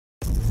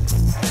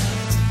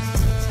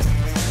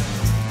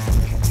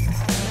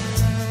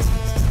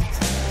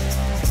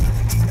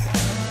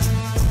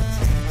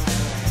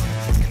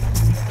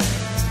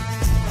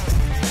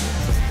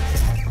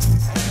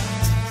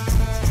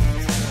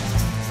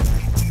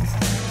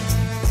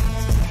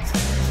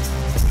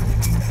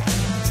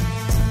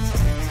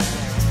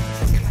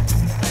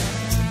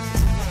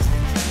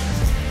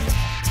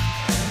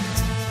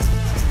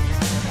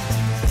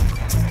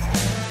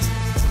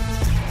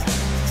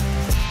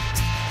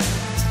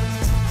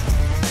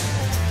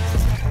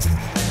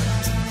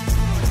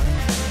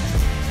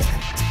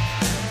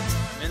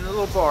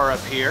bar up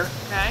here.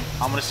 Okay.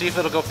 I'm gonna see if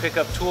it'll go pick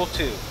up tool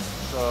 2.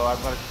 So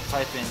I'm gonna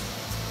type in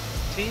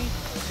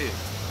T2.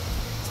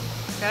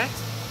 Okay.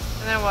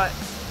 And then what?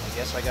 I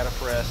guess I gotta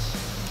press.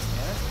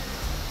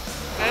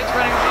 Okay, it's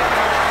running.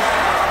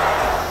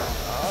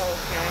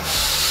 Okay.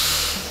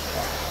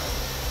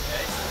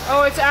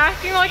 Oh, it's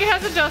acting like it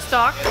has a dust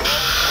dock.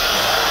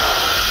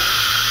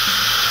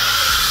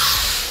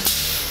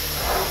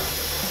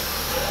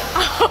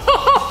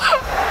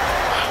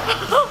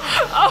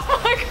 Oh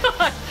my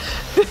god.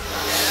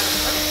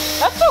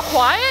 That's so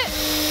quiet.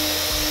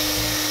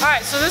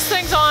 Alright, so this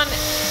thing's on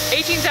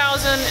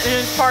 18,000 and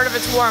it's part of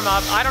its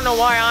warm-up. I don't know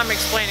why I'm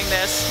explaining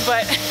this,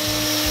 but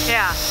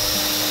yeah.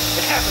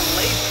 It has a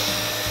laser.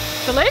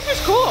 The laser's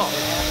cool.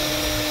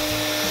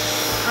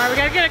 Alright, we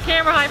gotta get a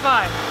camera high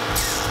five.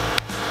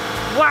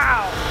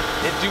 Wow.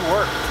 It do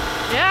work.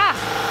 Yeah.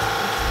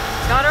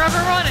 Got her up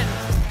and running.